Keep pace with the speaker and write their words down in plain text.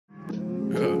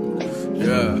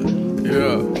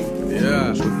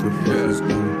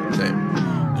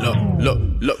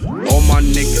Look, all my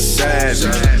niggas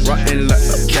savage, rotten like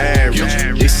a carriage.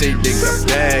 They say they got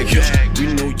baggage,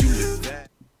 we know you live that.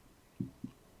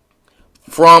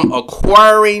 From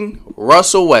acquiring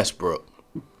Russell Westbrook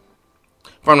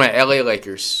from the LA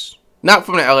Lakers, not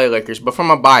from the LA Lakers, but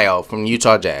from a buyout from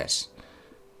Utah Jazz,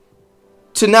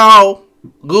 to now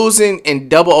losing in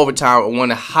double overtime in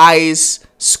one of the highest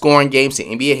scoring games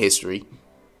in NBA history,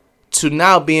 to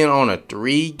now being on a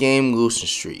 3-game losing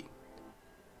streak.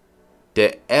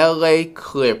 The LA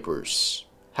Clippers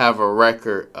have a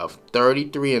record of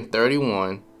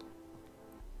 33-31,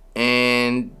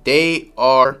 and they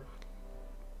are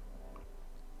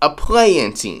a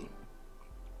play-in team.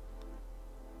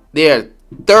 They are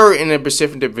third in the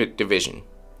Pacific Division.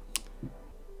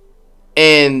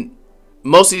 And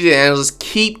most of the analysts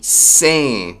keep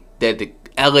saying that the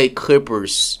LA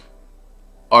Clippers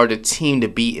are the team to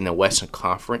beat in the Western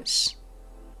Conference.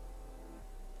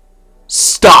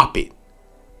 Stop it.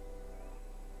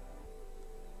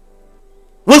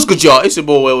 What's good, y'all? It's your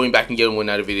boy Will. We're back and getting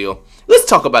another video. Let's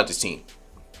talk about this team.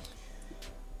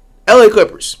 LA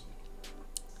Clippers.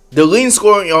 The leading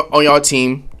scorer on y'all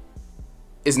team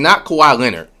is not Kawhi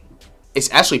Leonard.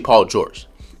 It's actually Paul George,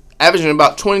 averaging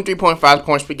about 23.5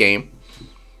 points per game.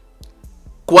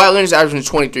 Kawhi Leonard's averaging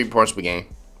 23 points per game.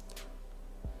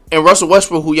 And Russell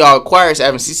Westbrook, who y'all acquired, is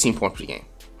averaging 16 points per game.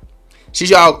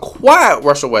 Since y'all acquired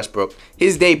Russell Westbrook,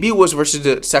 his debut was versus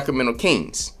the Sacramento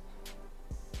Kings.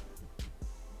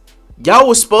 Y'all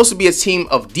was supposed to be a team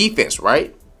of defense,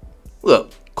 right?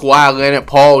 Look, Kawhi Leonard,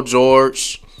 Paul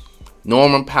George,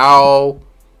 Norman Powell.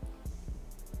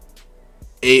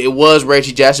 It was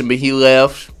Reggie Jackson, but he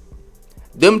left.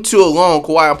 Them two alone,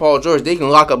 Kawhi and Paul George, they can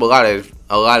lock up a lot of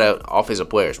offensive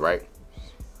players, right?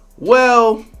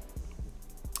 Well,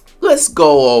 let's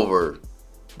go over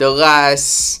the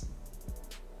last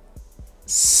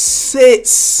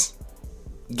 6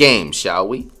 games, shall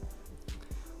we?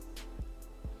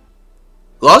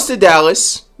 Lost to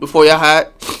Dallas before y'all had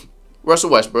Russell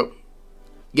Westbrook.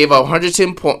 Gave up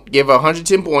 110 points. Gave up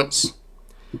 119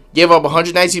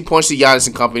 points to Giannis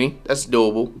and company. That's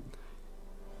doable.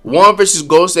 Won versus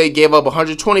Golden State. Gave up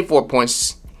 124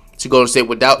 points to Golden State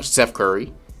without Steph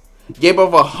Curry. Gave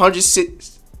up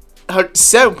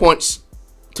 107 points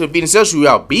to Phoenix Suns, who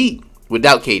y'all beat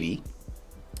without KD.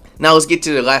 Now let's get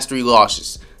to the last 3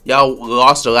 losses. Y'all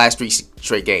lost the last 3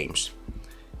 straight games.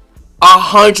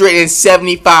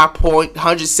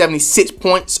 176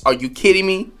 points. Are you kidding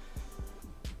me?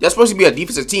 Y'all supposed to be a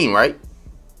defensive team, right?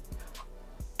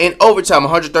 In overtime,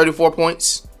 134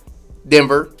 points.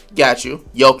 Denver, got you.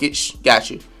 Jokic, got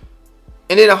you.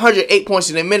 And then 108 points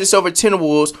in the Minnesota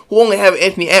Timberwolves, who only have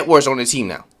Anthony Edwards on the team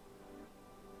now.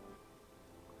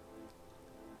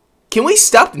 Can we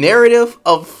stop the narrative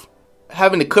of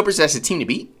having the Clippers as a team to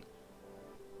beat?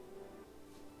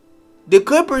 The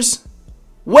Clippers,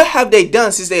 what have they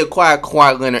done since they acquired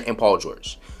Kawhi Leonard and Paul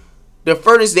George? The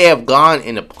furthest they have gone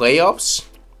in the playoffs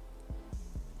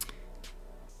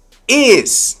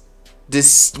is the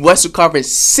Western Conference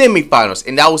semifinals,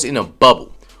 and that was in a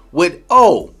bubble. With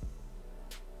I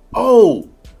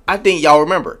think y'all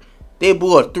remember, they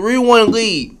blew a 3-1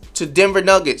 lead to Denver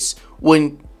Nuggets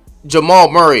when Jamal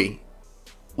Murray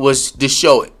was the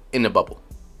show in the bubble.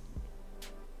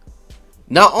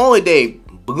 Not only they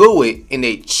blew it and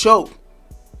they choked,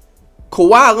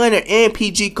 Kawhi Leonard and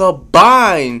PG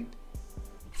combined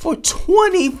for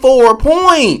 24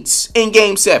 points in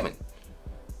Game 7.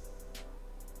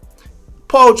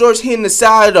 Paul George hitting the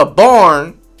side of the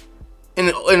barn in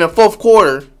the 4th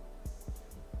quarter.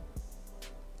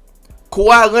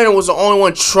 Kawhi Leonard was the only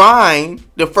one trying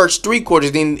the first 3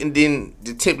 quarters, and then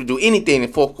attempt to do anything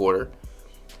in the 4th quarter.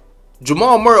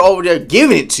 Jamal Murray over there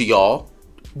giving it to y'all,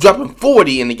 dropping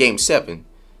 40 in the Game 7.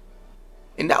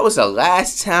 And that was the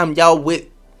last time y'all went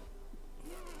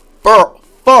far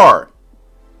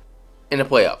in the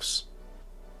playoffs.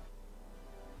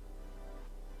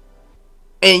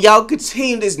 And y'all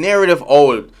continue this narrative,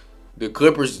 the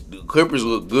Clippers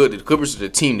look good. The Clippers are the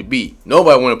team to beat.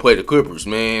 Nobody want to play the Clippers,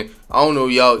 man. I don't know,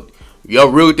 y'all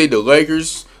really think the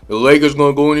Lakers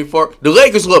gonna go any far? The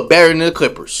Lakers look better than the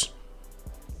Clippers.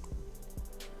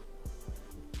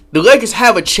 The Lakers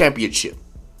have a championship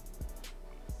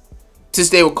since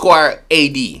they acquired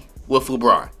AD with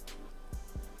LeBron.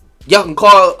 Y'all can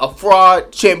call it a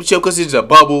fraud championship because it's a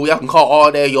bubble. Y'all can call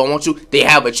all that y'all want to. They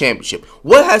have a championship.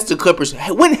 What has the Clippers?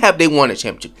 When have they won a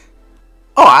championship?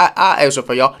 Oh, I answer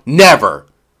for y'all. Never.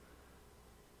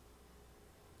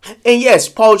 And yes,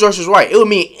 Paul George was right. It would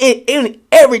mean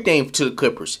everything to the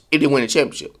Clippers if they win a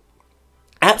championship.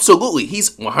 Absolutely,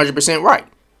 he's 100% right.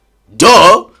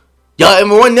 Duh, y'all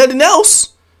haven't won nothing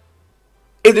else.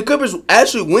 If the Clippers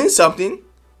actually win something,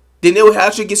 then they would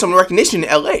actually get some recognition in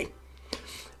LA.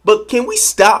 But can we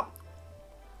stop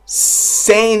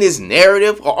saying this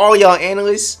narrative, or all y'all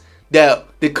analysts, that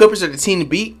the Clippers are the team to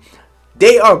beat?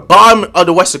 They are bottom of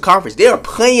the Western Conference. They are a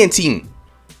playing team.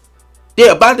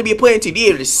 They're about to be a playing team.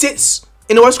 They're either 6th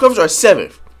in the Western Conference or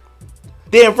 7th.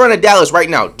 They're in front of Dallas right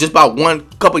now, just by one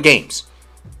couple games.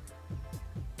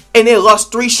 And they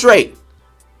lost 3 straight.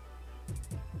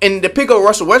 And to pick up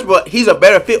Russell Westbrook, he's a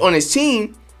better fit on his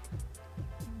team.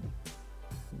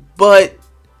 But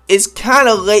it's kind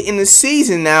of late in the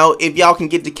season now if y'all can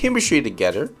get the chemistry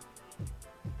together.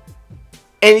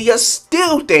 And you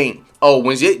still think, oh,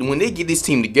 when they get this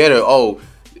team together, oh,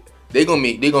 they're gonna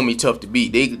be tough to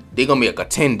beat. They're gonna be a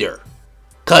contender.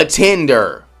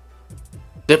 Contender.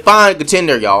 Define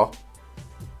contender, y'all.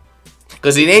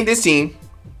 Because it ain't this team.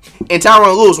 And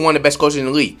Tyronn Lue is one of the best coaches in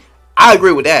the league. I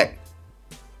agree with that.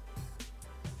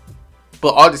 But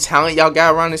all the talent y'all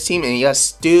got around this team, and y'all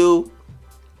still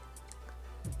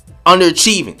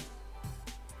underachieving.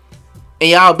 And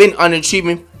y'all been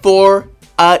underachieving for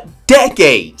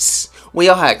decades. When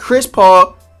y'all had Chris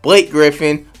Paul, Blake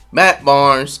Griffin, Matt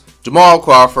Barnes, Jamal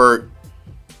Crawford,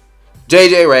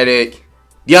 JJ Redick,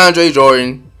 DeAndre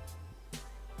Jordan.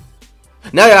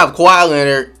 Now you have Kawhi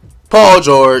Leonard, Paul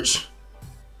George.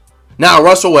 Now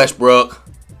Russell Westbrook.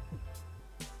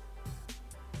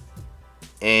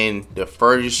 And the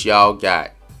furthest y'all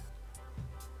got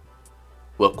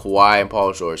with Kawhi and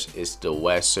Paul George is the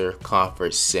Western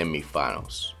Conference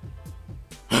semifinals.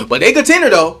 But they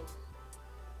contender though.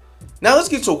 Now let's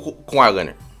get to Kawhi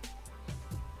Leonard.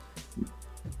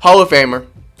 Hall of Famer.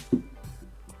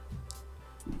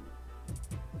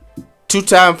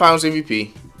 2-time Finals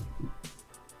MVP.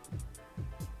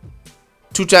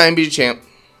 2-time NBA champ.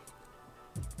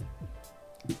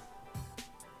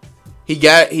 He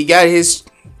got his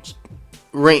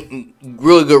ring,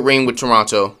 really good ring with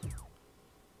Toronto.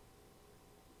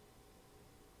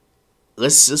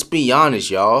 Let's be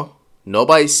honest, y'all.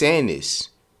 Nobody's saying this.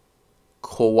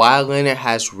 Kawhi Leonard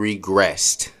has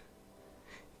regressed.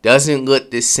 Doesn't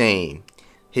look the same.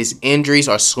 His injuries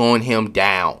are slowing him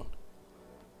down.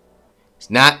 He's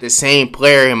not the same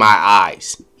player in my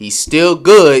eyes. He's still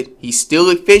good. He's still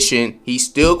efficient. He's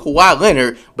still Kawhi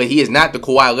Leonard, but he is not the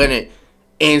Kawhi Leonard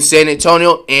in San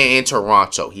Antonio and in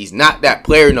Toronto. He's not that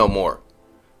player no more.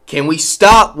 Can we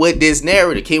stop with this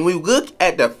narrative? Can we look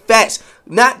at the facts?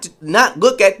 Not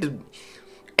look at the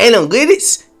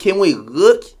analytics. Can we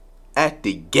look at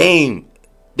the game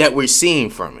that we're seeing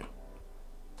from him?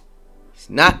 He's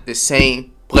not the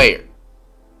same player.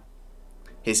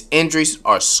 His injuries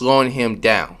are slowing him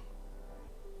down.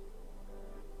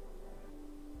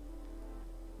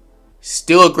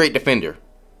 Still a great defender.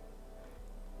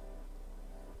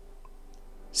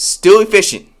 Still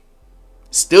efficient.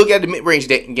 Still got the mid-range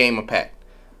game impact.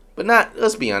 But not,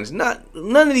 let's be honest, none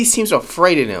of these teams are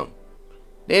afraid of him.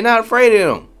 They're not afraid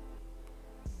of him.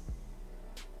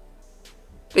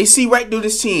 They see right through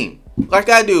this team, like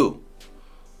I do.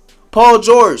 Paul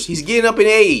George, he's getting up in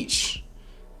age.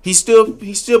 He's still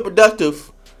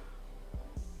productive.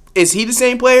 Is he the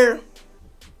same player?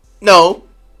 No.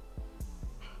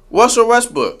 Russell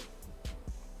Westbrook.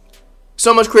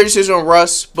 So much criticism on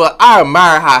Russ, but I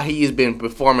admire how he has been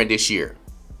performing this year.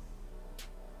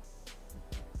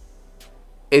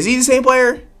 Is he the same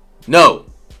player? No.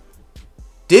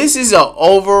 This is an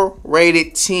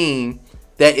overrated team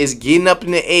that is getting up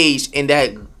in the age and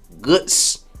that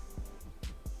looks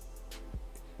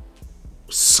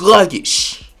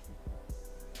sluggish.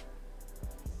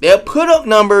 They'll put up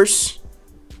numbers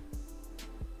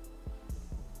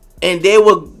and they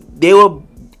will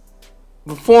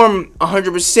perform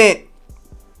 100%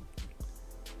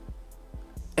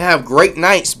 and have great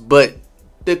nights, but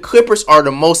the Clippers are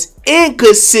the most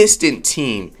inconsistent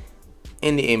team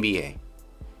in the NBA.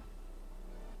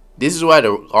 This is why the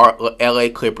LA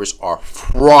Clippers are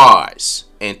frauds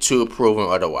until proven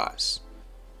otherwise.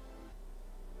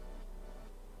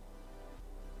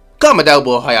 Comment down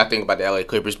below how y'all think about the LA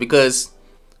Clippers, because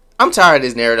I'm tired of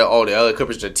this narrative. Oh, the LA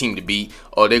Clippers are the team to beat.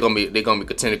 Oh, they're gonna be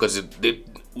contender because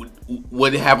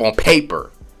what they have on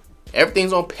paper.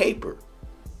 Everything's on paper.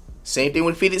 Same thing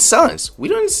with Phoenix Suns.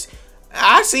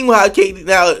 I seen how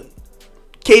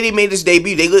KD made his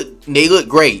debut. They look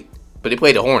great, but they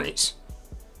played the Hornets.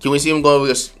 Can we see them go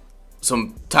against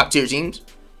some top tier teams?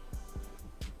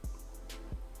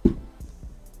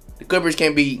 The Clippers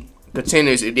can't be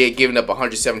contenders if they're giving up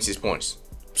 176 points.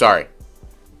 Sorry.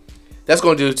 That's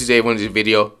going to do it today for this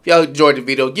video. If y'all enjoyed the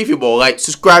video, give your boy a like.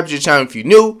 Subscribe to the channel if you're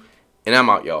new. And I'm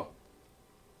out, y'all.